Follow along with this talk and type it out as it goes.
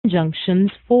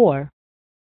conjunctions for.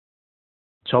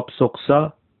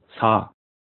 접속사 사.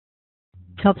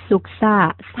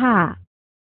 접속사 사.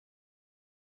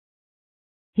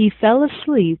 He fell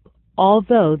asleep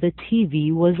although the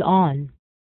TV was on.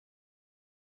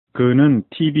 그는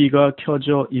TV가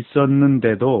켜져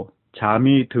있었는데도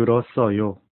잠이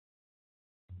들었어요.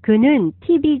 그는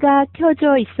TV가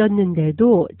켜져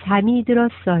있었는데도 잠이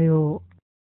들었어요.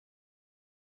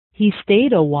 He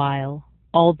stayed a while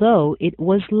although it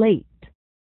was late.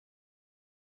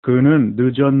 그는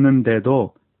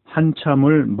늦었는데도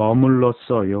한참을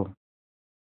머물렀어요.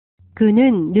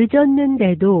 그는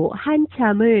늦었는데도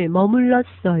한참을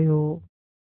머물렀어요.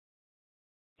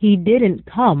 He didn't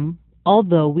come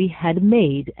although we had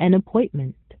made an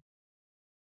appointment.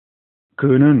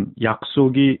 그는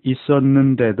약속이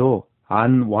있었는데도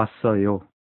안 왔어요.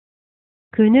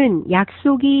 그는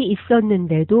약속이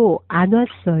있었는데도 안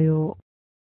왔어요.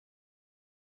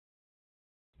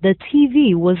 The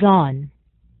TV was on.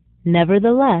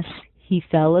 Nevertheless, he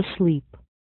fell asleep.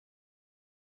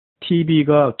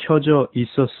 TV가 켜져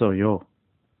있었어요.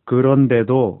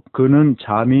 그런데도 그는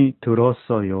잠이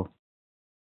들었어요.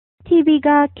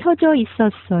 TV가 켜져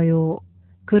있었어요.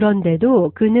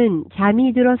 그런데도 그는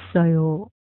잠이 들었어요.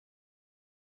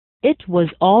 It was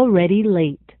already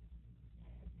late.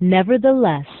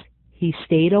 Nevertheless, he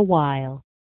stayed a while.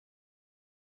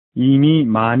 이미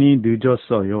많이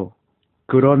늦었어요.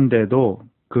 그런데도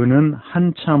그는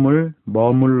한참을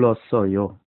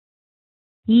머물렀어요.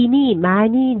 이미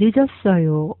많이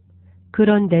늦었어요.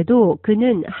 그런데도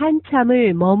그는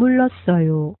한참을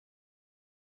머물렀어요.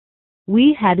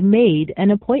 We had made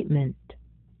an appointment.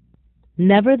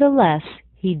 Nevertheless,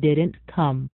 he didn't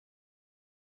come.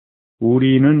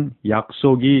 우리는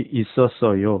약속이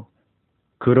있었어요.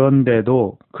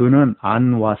 그런데도 그는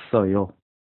안 왔어요.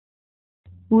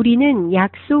 우리는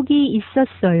약속이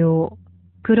있었어요.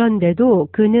 그런데도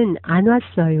그는 안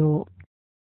왔어요.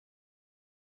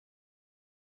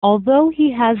 Although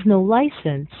he has no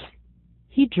license,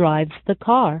 he drives the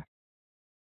car.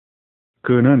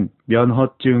 그는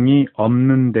면허증이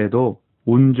없는데도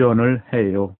운전을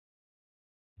해요.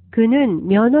 그는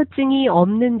면허증이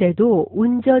없는데도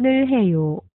운전을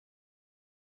해요.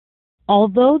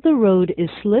 Although the road is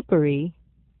slippery,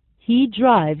 he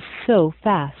drives so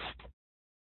fast.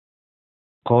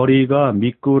 거리가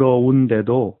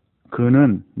미끄러운데도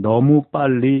그는 너무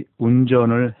빨리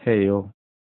운전을 해요.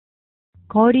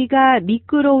 거리가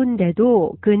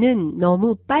미끄러운데도 그는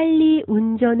너무 빨리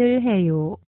운전을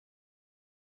해요.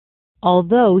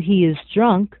 Although he is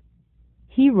drunk,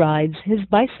 he rides his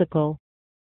bicycle.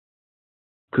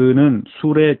 그는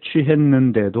술에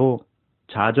취했는데도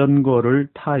자전거를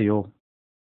타요.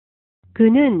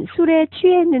 그는 술에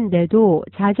취했는데도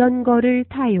자전거를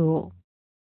타요.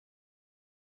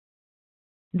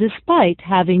 Despite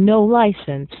having no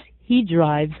license, he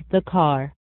drives the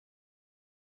car.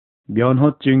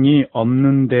 면허증이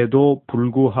없는데도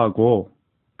불구하고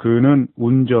그는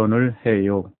운전을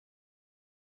해요.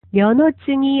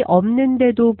 면허증이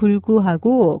없는데도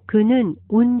불구하고 그는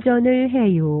운전을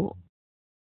해요.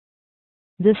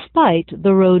 Despite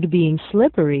the road being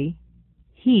slippery,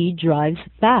 he drives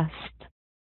fast.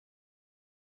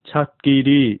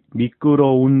 찻길이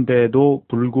미끄러운데도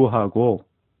불구하고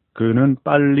그는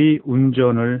빨리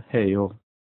운전을 해요.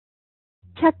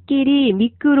 찻길이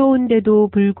미끄러운데도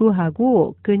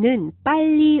불구하고 그는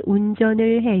빨리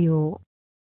운전을 해요.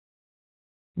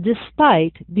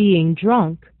 Despite being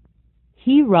drunk,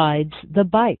 he rides the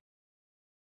bike.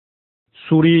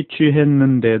 술이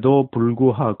취했는데도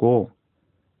불구하고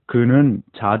그는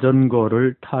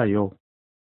자전거를 타요.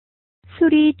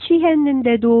 술이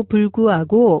취했는데도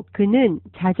불구하고 그는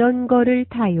자전거를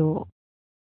타요.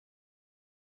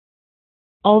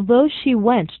 Although she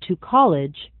went to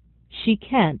college, she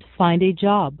can't find a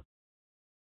job.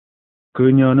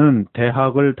 그녀는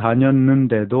대학을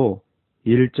다녔는데도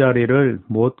일자리를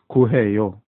못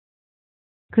구해요.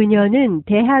 그녀는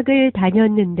대학을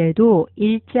다녔는데도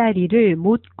일자리를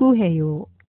못 구해요.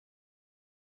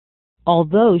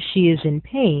 Although she is in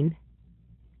pain,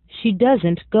 she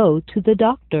doesn't go to the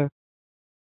doctor.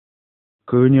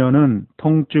 그녀는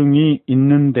통증이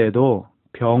있는데도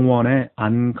병원에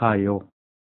안 가요.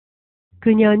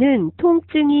 그녀는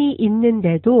통증이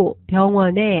있는데도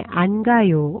병원에 안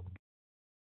가요.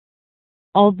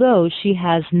 Although she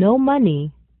has no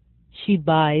money, she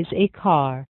buys a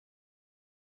car.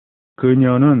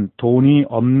 그녀는 돈이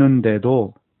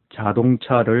없는데도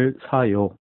자동차를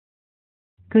사요.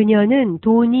 그녀는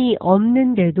돈이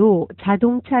없는데도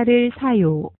자동차를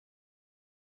사요.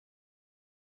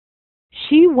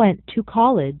 She went to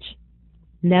college.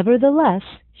 Nevertheless,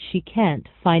 she can't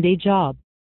find a job.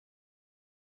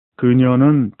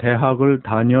 그녀는 대학을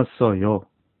다녔어요.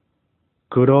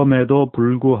 그럼에도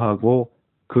불구하고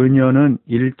그녀는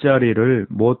일자리를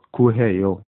못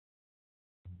구해요.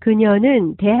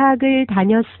 그녀는 대학을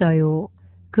다녔어요.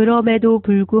 그럼에도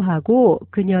불구하고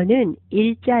그녀는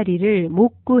일자리를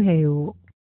못 구해요.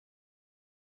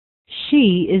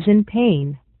 She is in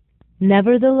pain.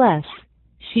 Nevertheless,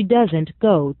 she doesn't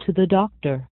go to the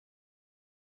doctor.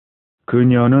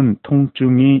 그녀는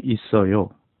통증이 있어요.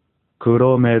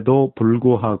 그럼에도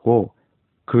불구하고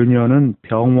그녀는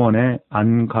병원에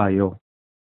안 가요.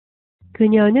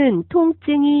 그녀는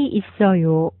통증이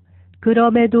있어요.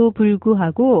 그럼에도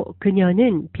불구하고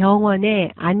그녀는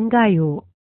병원에 안 가요.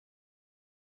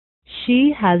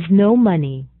 She has no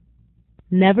money.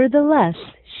 Nevertheless,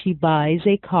 she buys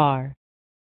a car.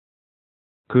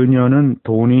 그녀는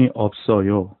돈이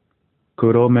없어요.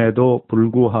 그럼에도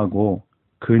불구하고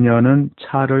그녀는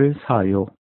차를 사요.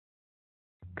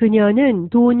 그녀는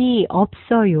돈이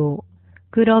없어요.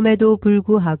 그럼에도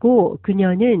불구하고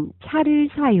그녀는 차를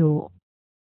사요.